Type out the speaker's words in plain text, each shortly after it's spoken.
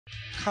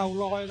เข่า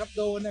ลอยครับโ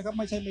ดนนะครับไ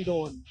ม่ใช่ไม่โด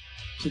น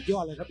สุดยอ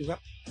ดเลยครับดูครั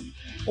บ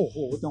โอ้โห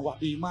จังหวะ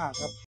ดีมาก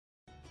ครับ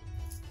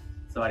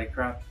สวัสดีค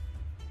รับ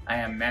I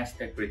am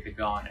Master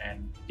Gritagon and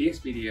this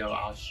video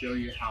I'll show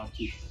you how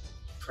to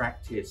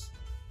practice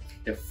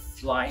the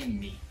flying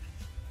knee.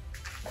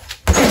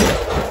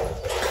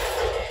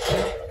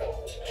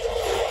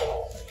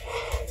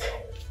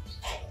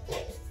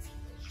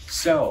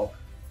 So,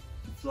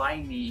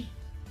 flying knee,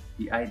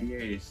 the idea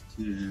is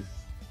to,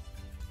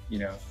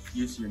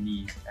 use your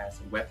knees as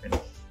a weapon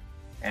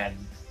and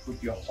put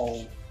your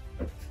whole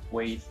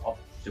weight of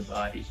the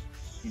body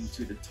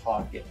into the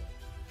target,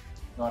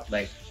 not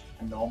like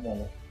a normal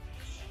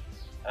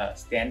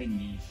standing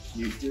knee.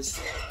 You use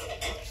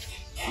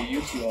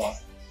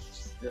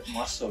the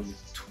muscle, you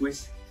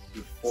twist,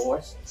 you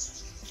force,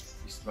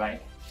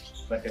 right?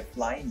 But the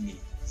flying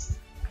knee,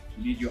 you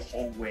need your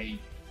whole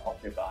weight of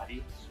the body,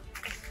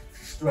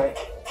 straight,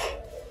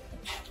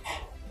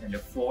 and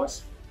the force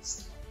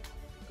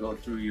go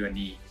through your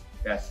knee.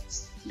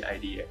 That's the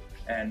idea,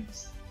 and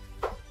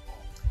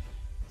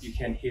you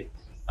can hit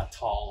a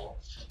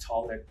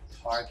taller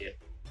target,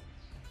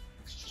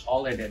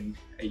 taller than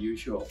a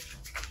usual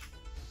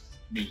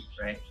knee,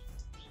 right?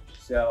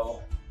 So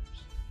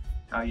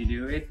how you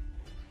do it?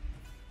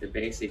 The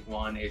basic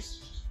one is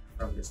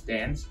from the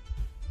stance,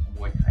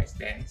 Muay Thai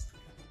stance.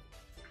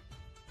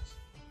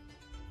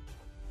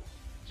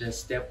 Just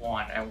step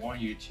one, I want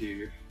you to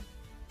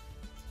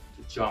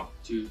jump,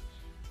 to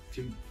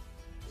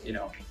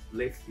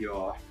lift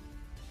your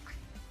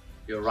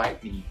right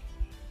knee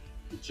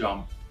to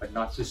jump, but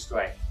not to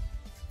strike,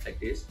 like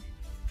this.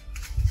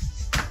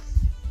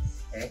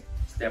 Okay,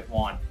 step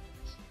one,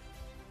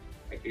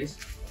 like this,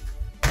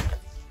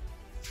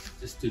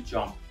 just to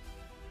jump.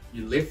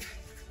 You lift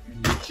and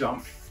you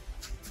jump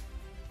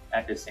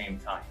at the same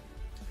time,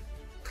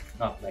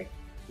 not like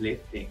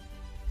lifting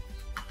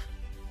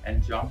and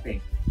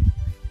jumping,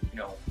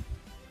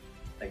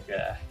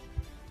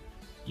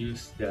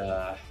 use the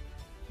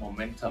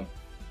momentum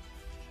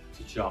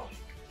to jump,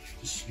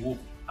 to swoop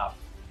up.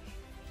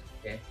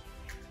 Okay,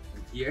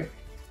 and here,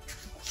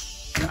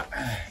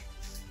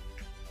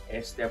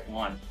 okay, step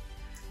one.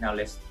 Now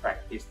let's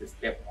practice the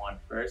step one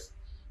first.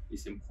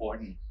 It's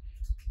important.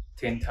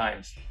 10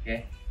 times,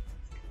 okay?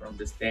 From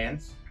the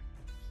stance,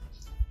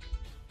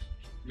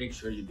 make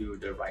sure you do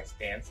the right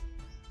stance,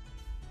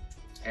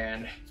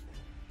 and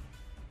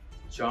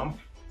jump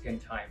 10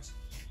 times.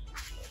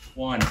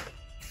 1,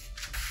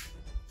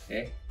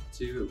 okay,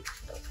 2,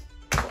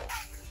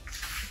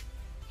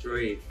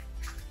 3,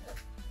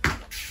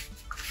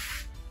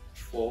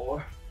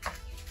 4,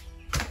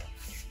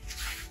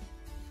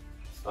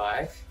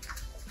 5,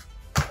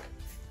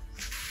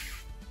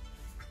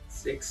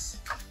 6,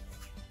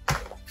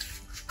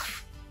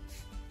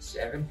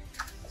 7,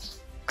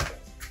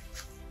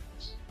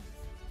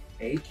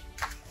 8,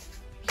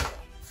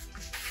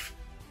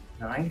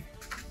 9,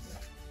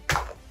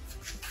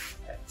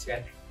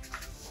 10.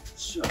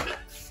 Sure.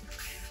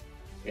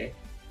 Okay.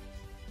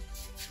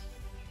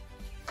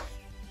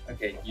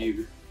 Okay,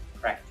 you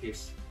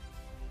practice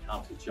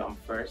how to jump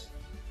first.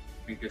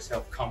 Make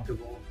yourself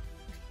comfortable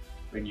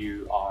when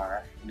you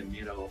are in the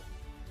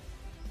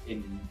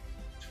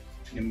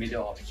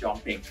middle of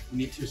jumping. You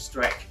need to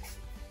strike.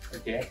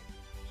 Okay.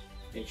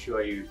 Make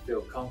sure you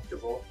feel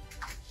comfortable.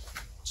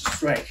 Just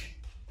strike.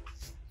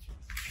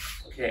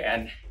 Okay,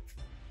 and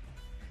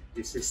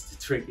this is the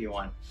tricky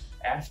one.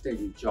 After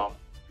you jump,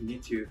 you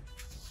need to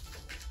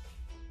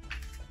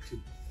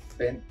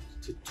bend,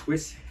 to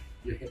twist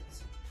your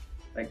hips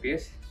like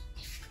this,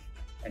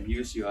 and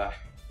use your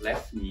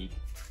left knee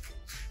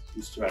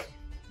to strike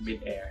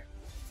mid-air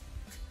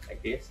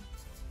like this.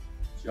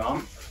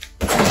 Jump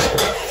and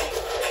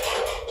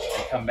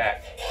come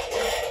back.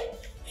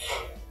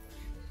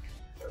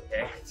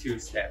 Okay, 2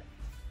 step.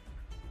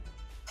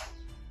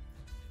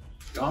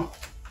 Jump,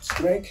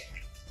 strike,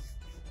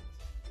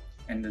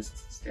 and this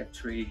step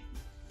 3.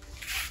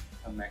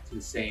 Come back to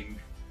the same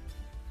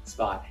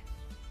spot.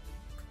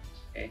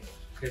 Okay,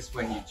 because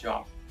when you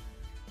jump,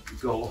 you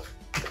go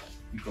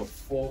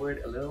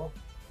forward a little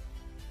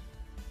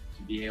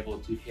to be able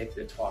to hit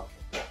the target.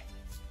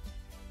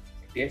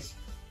 Like this.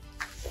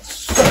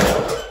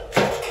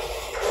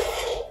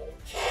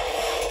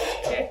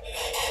 Okay.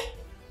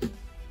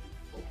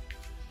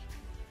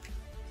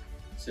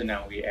 So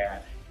now we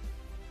add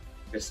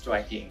the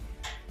striking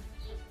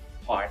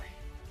part,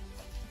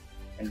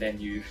 and then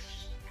you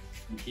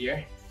from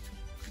here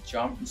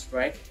jump and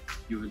strike,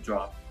 you will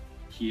drop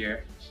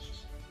here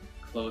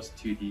close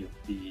to the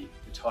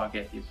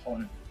target, the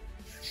opponent.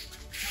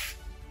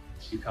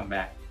 You come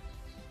back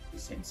to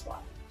the same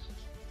spot.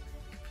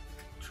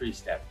 3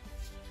 step.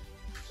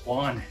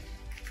 1,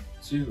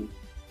 2,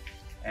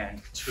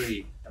 and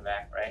 3. Come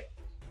back, right?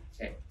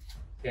 Okay,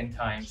 10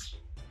 times.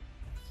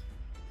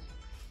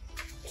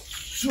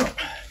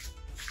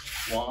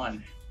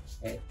 1,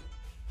 okay.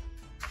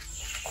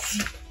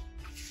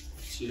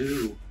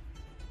 2,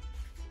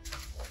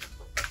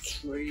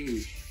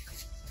 3,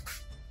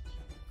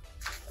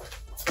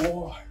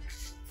 4,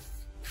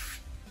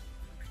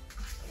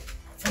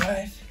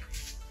 5,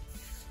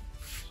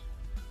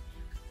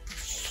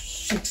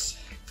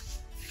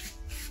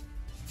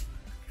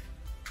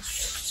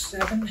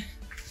 7,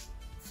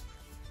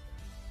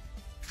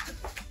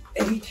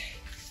 8,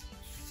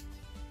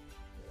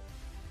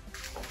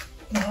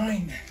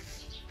 9,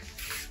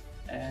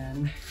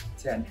 and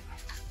 10.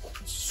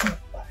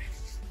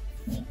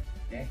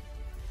 Okay,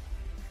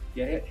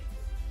 get it?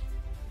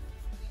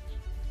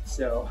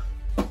 So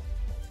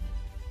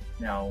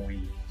now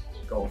we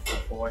go full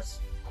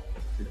force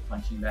to the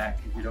punching bag.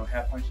 If you don't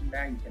have punching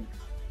bag, you can,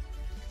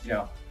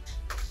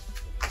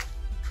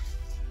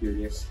 do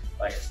this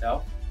by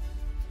yourself.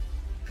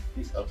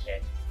 It's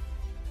okay.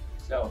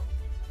 So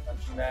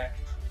punching bag.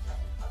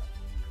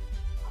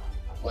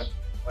 What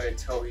I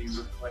told you,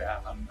 what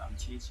I'm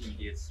teaching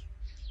is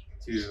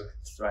to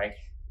strike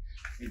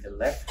with the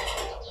left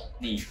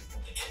knee.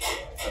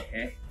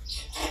 Okay.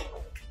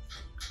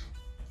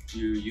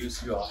 You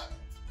use your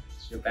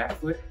back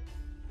foot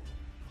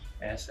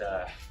as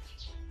a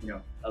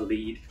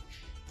lead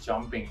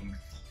jumping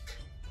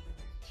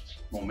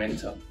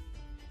momentum.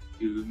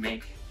 You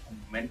make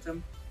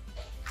momentum,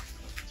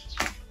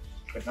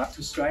 but not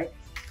to strike.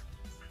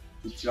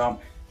 To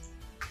jump,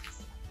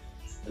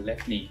 the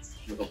left knee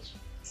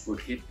will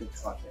hit the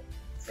target.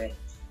 Okay.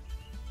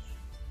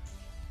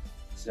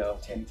 So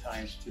 10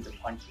 times to the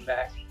punching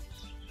bag.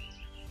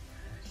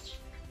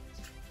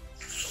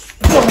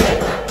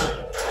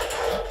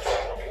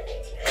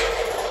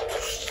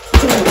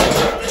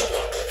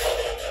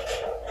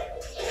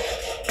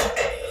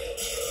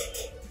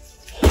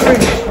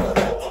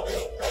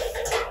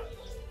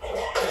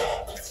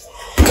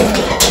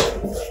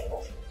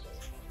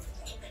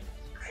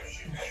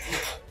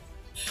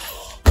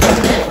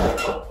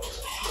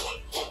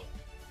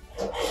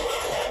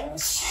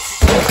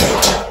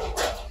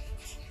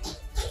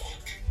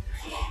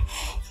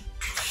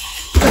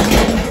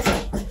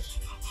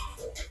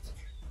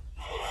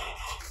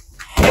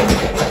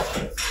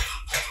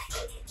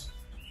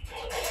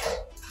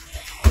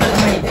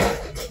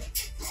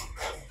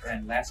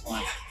 And last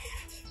one.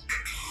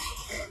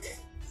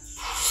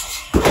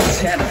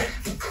 10.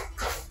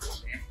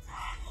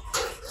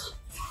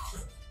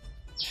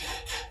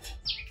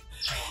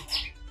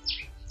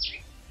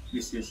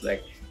 This is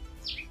like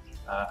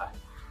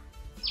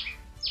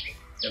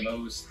the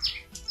most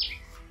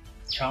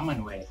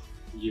common way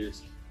to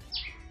use,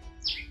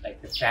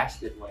 like the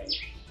fastest way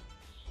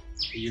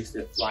to use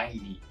the flying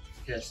knee,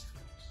 because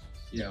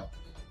your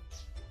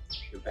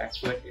back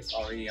foot is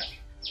already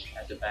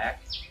at the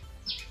back.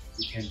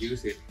 You can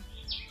use it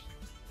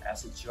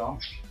as a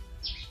jump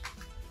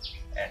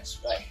and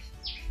strike.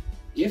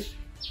 If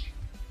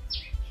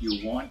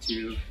you want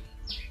to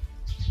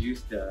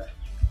use the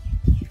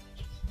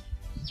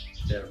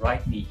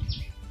right knee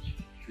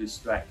to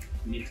strike,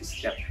 you need to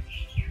step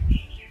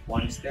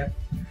one step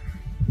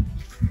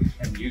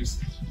and use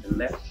the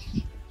left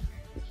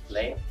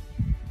leg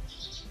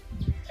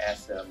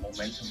as a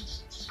momentum.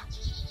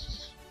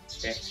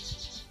 Okay,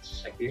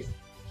 like this.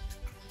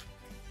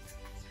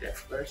 Step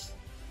first.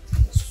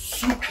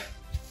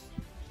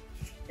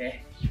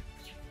 Okay.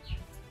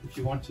 If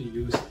you want to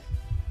use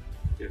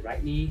the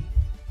right knee,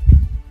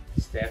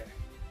 step.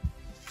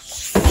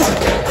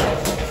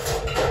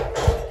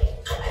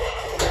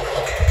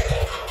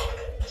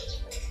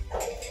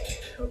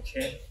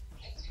 Okay.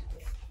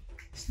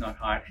 It's not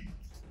hard.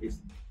 It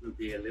will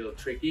be a little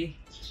tricky.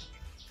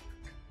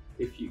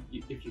 If you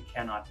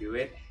cannot do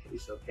it,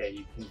 it's okay.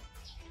 You can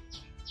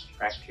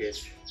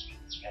practice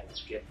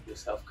and get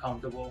yourself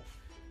comfortable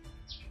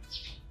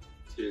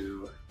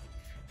to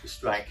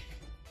strike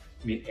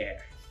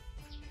mid-air,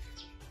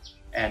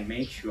 and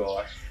make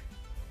sure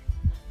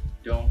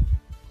don't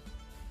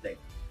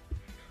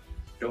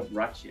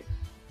rush it,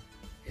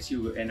 because you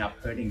will end up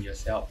hurting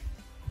yourself.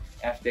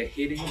 After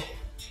hitting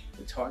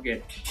the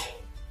target,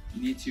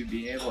 you need to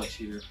be able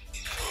to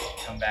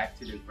come back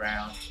to the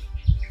ground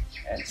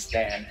and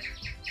stand,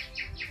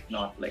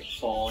 not like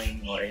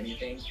falling or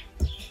anything.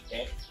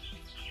 Okay,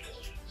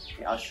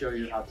 I'll show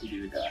you how to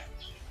do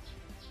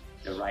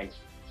the right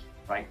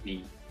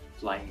knee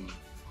flying knee.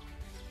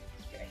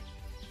 Okay,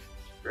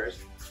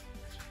 first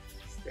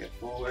step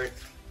forward.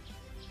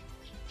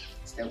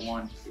 Step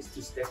 1 is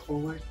to step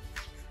forward.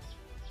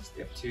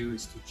 Step 2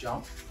 is to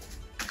jump,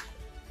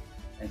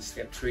 and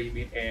step 3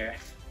 mid-air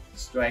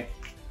strike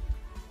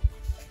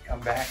and come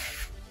back.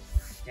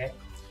 Okay,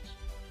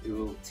 it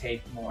will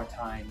take more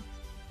time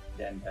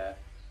than the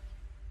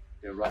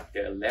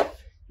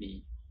left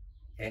knee.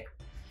 Okay,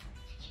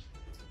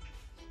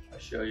 I'll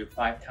show you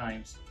 5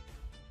 times.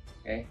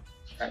 Okay,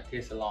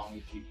 practice along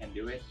if you can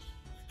do it.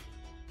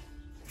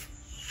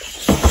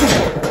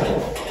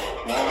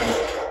 1,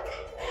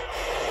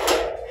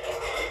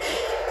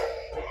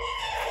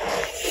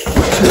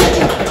 2,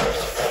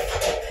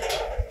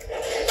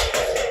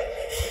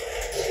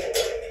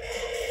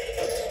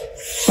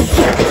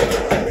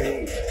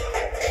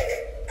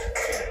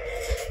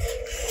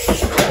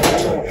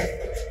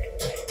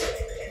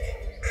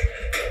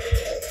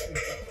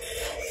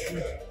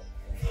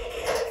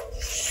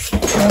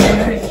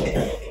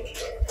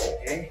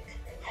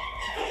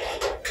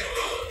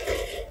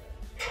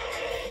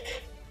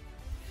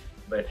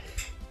 but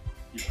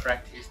you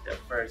practice the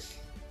first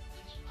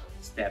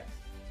step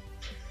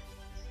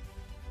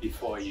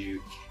before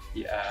you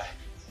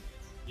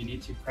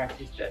need to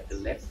practice the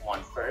left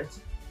one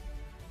first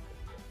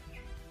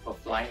for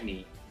flying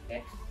knee.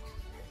 Okay.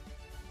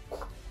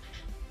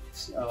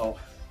 So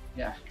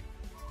yeah,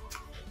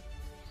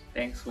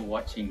 thanks for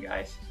watching,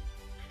 guys.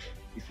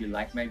 If you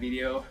like my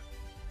video,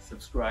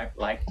 subscribe,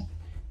 like,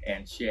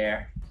 and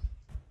share.